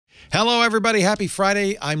Hello, everybody. Happy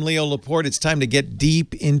Friday. I'm Leo Laporte. It's time to get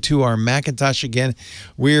deep into our Macintosh again.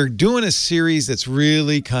 We're doing a series that's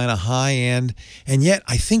really kind of high-end, and yet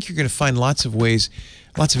I think you're going to find lots of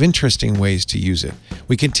interesting ways to use it.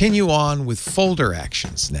 We continue on with folder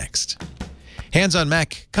actions next. Hands on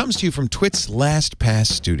Mac comes to you from Twit's LastPass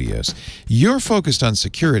Studios. You're focused on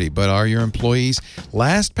security, but are your employees?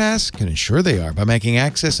 LastPass can ensure they are by making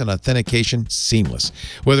access and authentication seamless.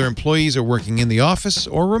 Whether employees are working in the office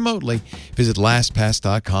or remotely, visit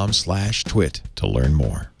lastpass.com/twit to learn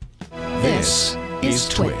more. This is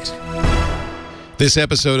Twit. This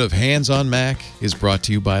episode of Hands on Mac is brought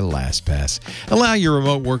to you by LastPass. Allow your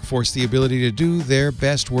remote workforce the ability to do their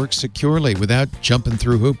best work securely without jumping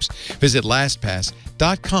through hoops. Visit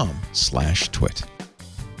lastpass.com/twit.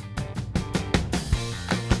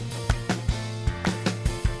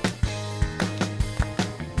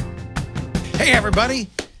 Hey, everybody.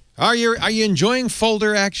 Are you enjoying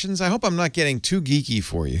folder actions? I hope I'm not getting too geeky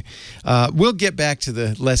for you. We'll get back to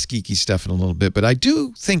the less geeky stuff in a little bit, but I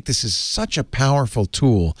do think this is such a powerful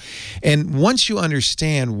tool. And once you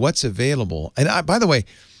understand what's available, and by the way,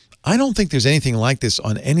 I don't think there's anything like this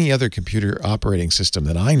on any other computer operating system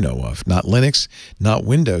that I know of, not Linux, not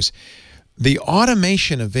Windows. The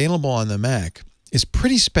automation available on the Mac is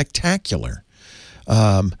pretty spectacular,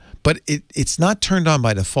 but it's not turned on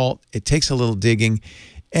by default. It takes a little digging.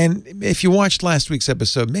 And if you watched last week's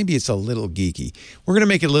episode, maybe it's a little geeky. We're going to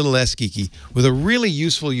make it a little less geeky with a really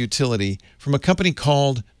useful utility from a company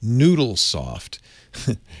called NoodleSoft.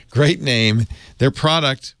 Great name. Their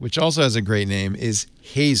product, which also has a great name, is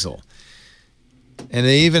Hazel. And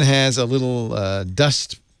it even has a little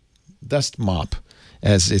dust mop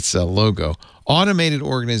as its logo. Automated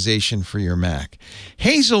organization for your Mac.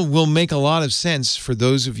 Hazel will make a lot of sense for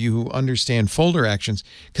those of you who understand folder actions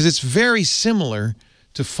because it's very similar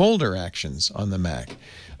to folder actions on the Mac.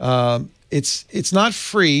 It's not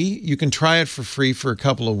free. You can try it for free for a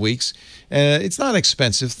couple of weeks. It's not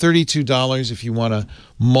expensive, $32 if you want a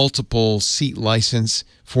multiple seat license,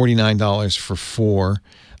 $49 for 4.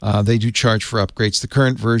 They do charge for upgrades. The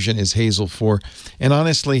current version is Hazel 4. And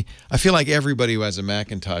honestly, I feel like everybody who has a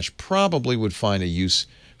Macintosh probably would find a use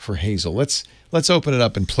for Hazel. Let's open it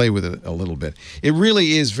up and play with it a little bit. It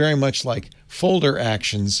really is very much like folder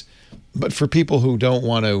actions, but for people who don't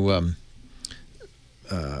want to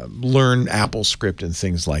learn AppleScript and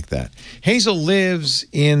things like that. Hazel lives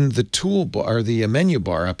in the toolbar, or the menu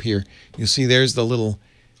bar up here. You see there's the little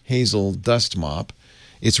Hazel dust mop.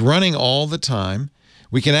 It's running all the time.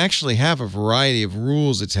 We can actually have a variety of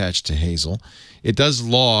rules attached to Hazel. It does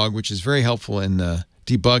log, which is very helpful in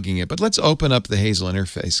debugging it. But let's open up the Hazel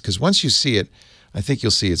interface, because once you see it, I think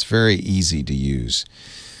you'll see it's very easy to use.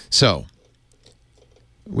 So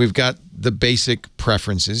we've got the basic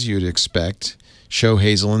preferences you'd expect. Show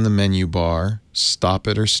Hazel in the menu bar, stop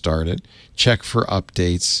it or start it, check for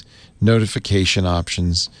updates, notification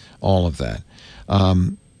options, all of that.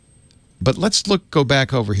 But let's go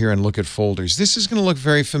back over here and look at folders. This is going to look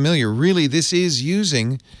very familiar. Really, this is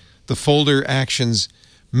using the folder actions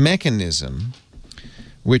mechanism,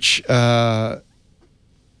 which, but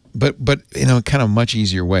in a kind of much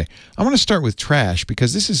easier way. I want to start with trash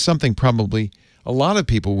because this is something probably a lot of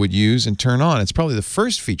people would use and turn on. It's probably the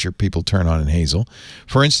first feature people turn on in Hazel.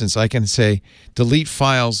 For instance, I can say delete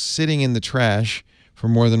files sitting in the trash for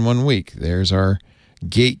more than 1 week. There's our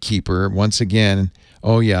gatekeeper once again.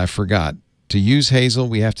 Oh yeah, I forgot. To use Hazel,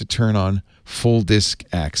 we have to turn on full disk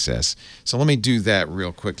access. So let me do that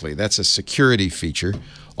real quickly. That's a security feature.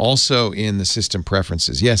 Also in the system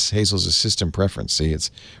preferences. Yes, Hazel's a system preference. See, it's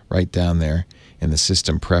right down there in the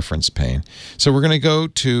system preference pane. So we're going to go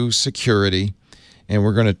to security, and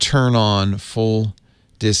we're going to turn on full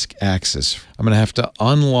disk access. I'm going to have to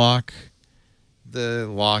unlock the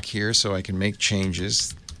lock here so I can make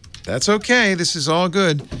changes. That's okay. This is all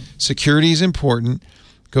good. Security is important.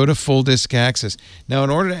 Go to full disk access. Now, in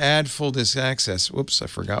order to add full disk access, whoops, I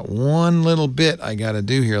forgot one little bit I got to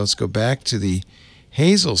do here. Let's go back to the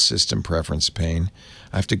Hazel system preference pane.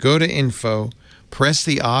 I have to go to info, press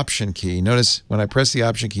the option key. Notice when I press the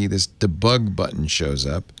option key, this debug button shows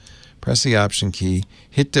up. Press the option key,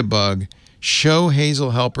 hit debug, show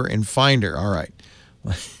Hazel helper in Finder. All right.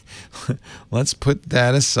 Let's put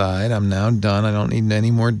that aside. I'm now done. I don't need any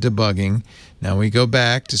more debugging. Now we go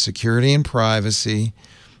back to security and privacy.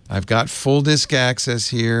 I've got full disk access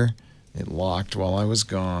here. It locked while I was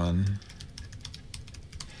gone.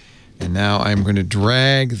 And now I'm going to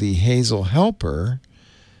drag the Hazel helper.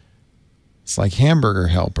 It's like hamburger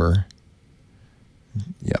helper.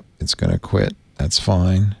 Yep, it's going to quit. That's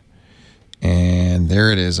fine. And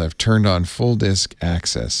there it is. I've turned on full disk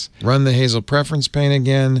access. Run the Hazel preference pane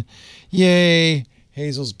again. Yay,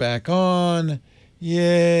 Hazel's back on.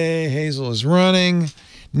 Yay, Hazel is running.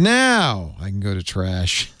 Now I can go to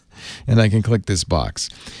trash and I can click this box.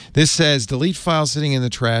 This says delete file sitting in the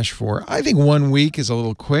trash for, I think 1 week is a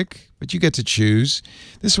little quick, but you get to choose.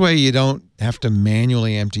 This way you don't have to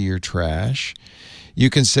manually empty your trash. You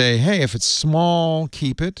can say, hey, if it's small,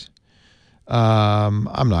 keep it.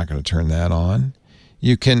 I'm not going to turn that on.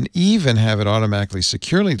 You can even have it automatically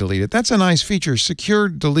securely delete it. That's a nice feature. Secure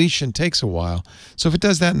deletion takes a while. So if it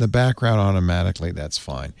does that in the background automatically, that's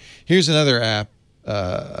fine. Here's another app,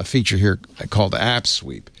 a feature here called App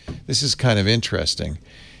Sweep. This is kind of interesting.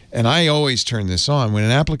 And I always turn this on. When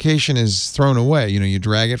an application is thrown away, you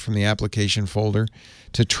drag it from the application folder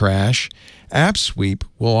to trash. App Sweep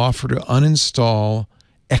will offer to uninstall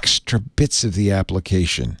extra bits of the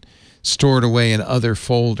application stored away in other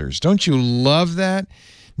folders. Don't you love that?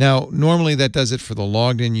 Now, normally that does it for the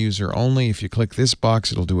logged in user only. If you click this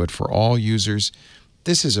box, it'll do it for all users.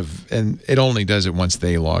 This is and it only does it once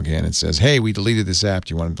they log in. It says, hey, we deleted this app.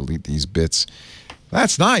 Do you want to delete these bits?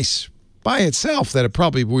 That's nice. By itself, that'd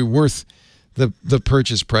probably be worth the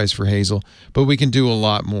purchase price for Hazel, but we can do a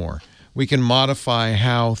lot more. We can modify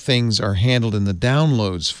how things are handled in the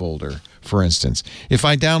downloads folder, for instance. If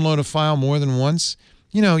I download a file more than once,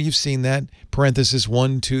 you've seen that, parenthesis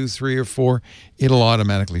 1, 2, 3, or 4, it'll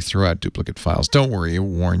automatically throw out duplicate files. Don't worry, it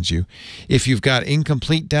warns you. If you've got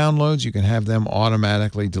incomplete downloads, you can have them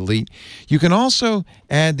automatically delete. You can also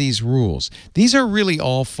add these rules. These are really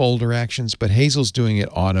all folder actions, but Hazel's doing it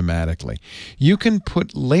automatically. You can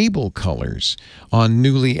put label colors on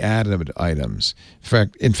newly added items.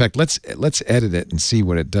 In fact, let's edit it and see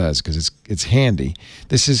what it does, because it's handy.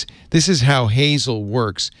 This is how Hazel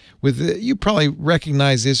works. You probably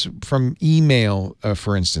recognize this from email,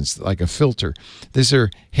 for instance, like a filter. These are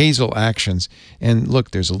Hazel actions. And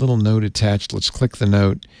look, there's a little note attached. Let's click the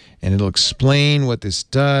note, and it'll explain what this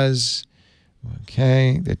does.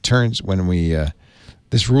 Okay, it turns when we...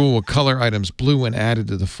 this rule will color items blue when added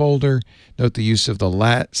to the folder. Note the use of the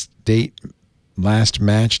last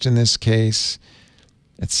matched in this case,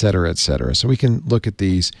 etc., etc. So we can look at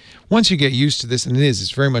these. Once you get used to this, and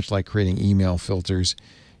it's very much like creating email filters.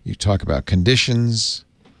 You talk about conditions,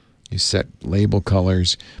 you set label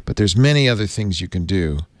colors, but there's many other things you can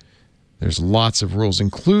do. There's lots of rules,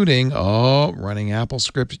 including running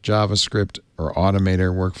AppleScript, JavaScript, or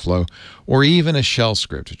Automator workflow, or even a shell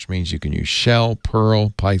script, which means you can use Shell, Perl,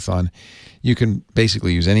 Python. You can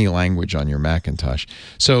basically use any language on your Macintosh.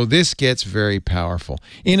 So this gets very powerful.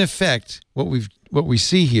 In effect, what we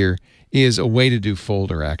see here is a way to do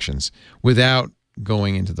folder actions without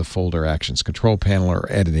going into the folder actions control panel or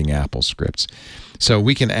editing Apple scripts. So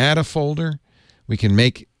we can add a folder. We can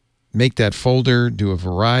make that folder do a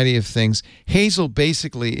variety of things. Hazel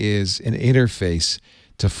basically is an interface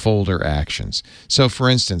to folder actions. So for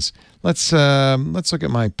instance, let's look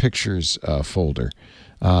at my pictures folder.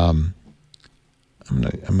 I'm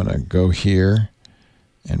gonna go here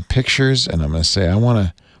and pictures, and I'm gonna say I want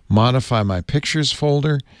to modify my pictures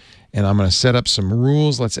folder, and I'm going to set up some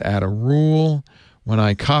rules. Let's add a rule when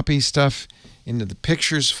I copy stuff into the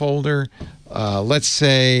pictures folder. Let's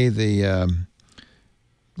say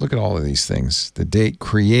look at all of these things. The date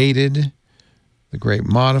created, the grade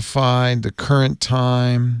modified, the current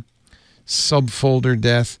time, subfolder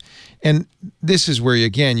death. And this is where,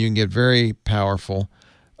 again, you can get very powerful.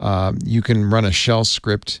 You can run a shell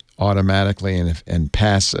script automatically and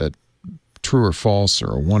pass a true or false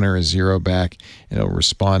or a 1 or a 0 back, and it'll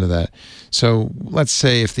respond to that. So let's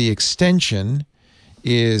say if the extension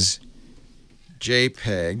is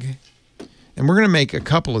JPEG, and we're going to make a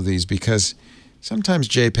couple of these because sometimes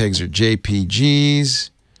JPEGs are JPGs.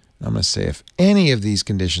 I'm going to say if any of these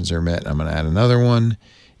conditions are met, I'm going to add another one.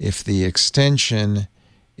 If the extension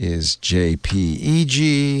is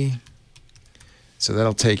JPEG, so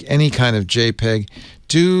that'll take any kind of JPEG.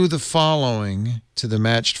 Do the following to the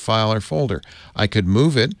matched file or folder. I could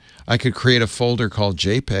move it. I could create a folder called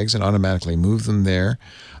JPEGs and automatically move them there.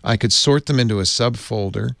 I could sort them into a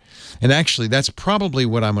subfolder. And actually, that's probably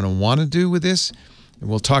what I'm going to want to do with this. And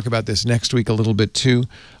we'll talk about this next week a little bit too.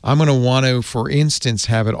 I'm going to want to, for instance,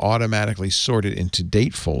 have it automatically sorted into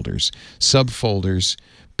date folders, subfolders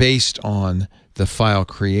based on the file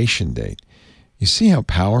creation date. You see how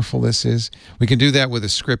powerful this is? We can do that with a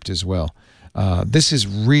script as well. This is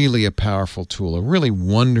really a powerful tool, a really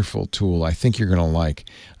wonderful tool I think you're going to like.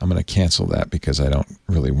 I'm going to cancel that because I don't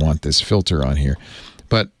really want this filter on here.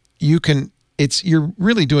 But you're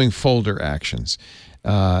really doing folder actions.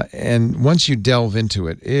 And once you delve into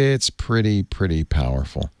it, it's pretty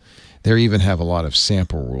powerful. They even have a lot of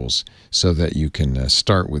sample rules so that you can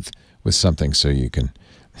start with something so you can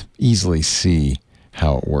easily see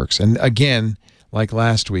how it works. And again, like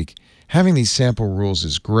last week, having these sample rules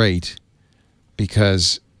is great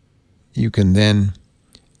because you can then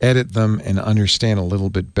edit them and understand a little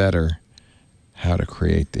bit better how to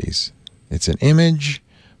create these. It's an image,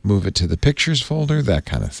 move it to the pictures folder, that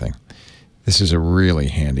kind of thing. This is a really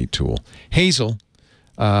handy tool. Hazel,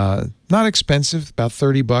 not expensive, about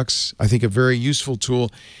 $30. I think a very useful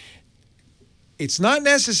tool. It's not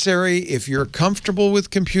necessary if you're comfortable with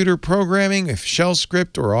computer programming, if shell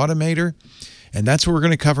script or Automator. And that's what we're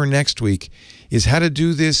going to cover next week, is how to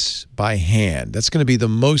do this by hand. That's going to be the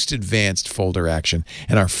most advanced folder action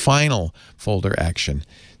and our final folder action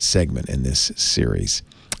segment in this series.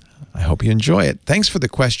 I hope you enjoy it. Thanks for the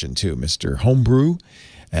question, too, Mr. Homebrew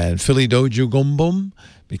and Philly Doju Gombom,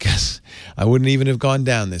 because I wouldn't even have gone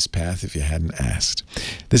down this path if you hadn't asked.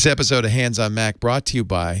 This episode of Hands on Mac brought to you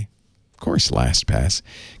by, of course, LastPass.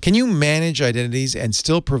 Can you manage identities and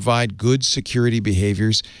still provide good security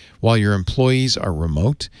behaviors while your employees are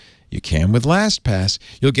remote? You can with LastPass.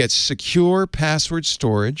 You'll get secure password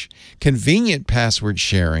storage, convenient password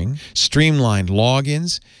sharing, streamlined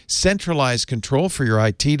logins, centralized control for your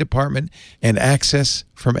IT department, and access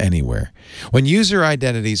from anywhere. When user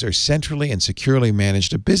identities are centrally and securely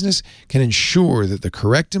managed, a business can ensure that the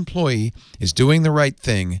correct employee is doing the right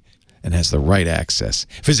thing and has the right access.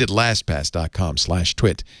 Visit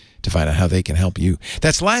LastPass.com/twit to find out how they can help you.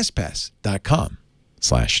 That's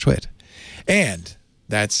LastPass.com/twit. And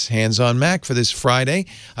that's Hands on Mac for this Friday.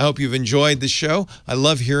 I hope you've enjoyed the show. I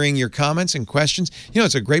love hearing your comments and questions. You know,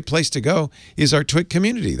 it's a great place to go is our Twit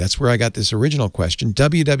community. That's where I got this original question,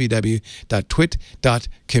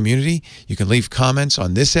 www.twit.community. You can leave comments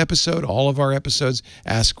on this episode, all of our episodes,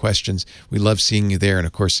 ask questions. We love seeing you there. And,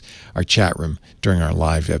 of course, our chat room during our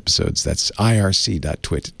live episodes. That's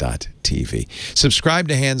irc.twit.tv. Subscribe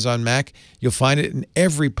to Hands on Mac. You'll find it in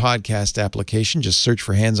every podcast application. Just search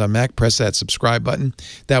for Hands on Mac. Press that subscribe button.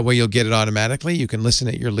 That way you'll get it automatically. You can listen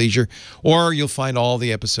at your leisure, or you'll find all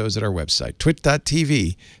the episodes at our website,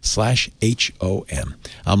 twit.tv/HOM.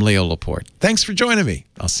 I'm Leo Laporte. Thanks for joining me.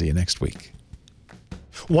 I'll see you next week.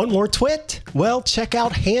 Want more Twit? Well, check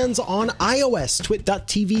out Hands on iOS,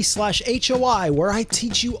 twit.tv/HOI, where I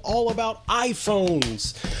teach you all about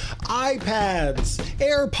iPhones, iPads,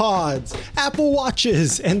 AirPods, Apple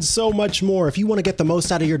Watches, and so much more. If you want to get the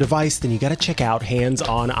most out of your device, then you got to check out Hands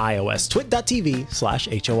on iOS,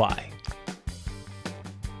 twit.tv/HOI.